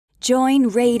Join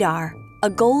Radar, a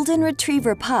golden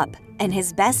retriever pup, and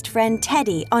his best friend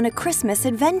Teddy on a Christmas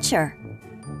adventure.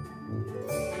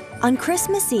 On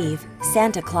Christmas Eve,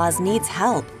 Santa Claus needs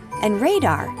help, and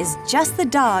Radar is just the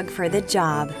dog for the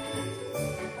job.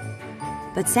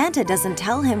 But Santa doesn't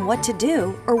tell him what to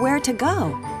do or where to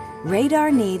go.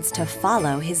 Radar needs to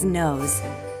follow his nose.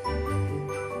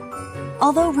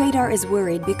 Although Radar is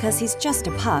worried because he's just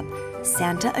a pup,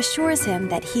 Santa assures him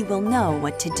that he will know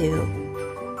what to do.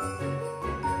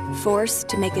 Forced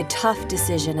to make a tough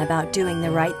decision about doing the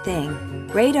right thing,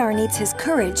 Radar needs his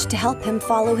courage to help him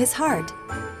follow his heart.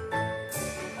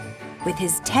 With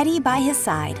his Teddy by his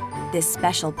side, this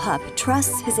special pup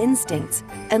trusts his instincts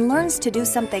and learns to do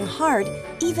something hard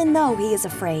even though he is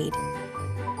afraid.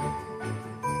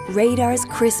 Radar's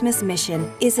Christmas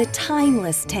mission is a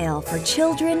timeless tale for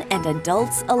children and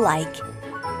adults alike.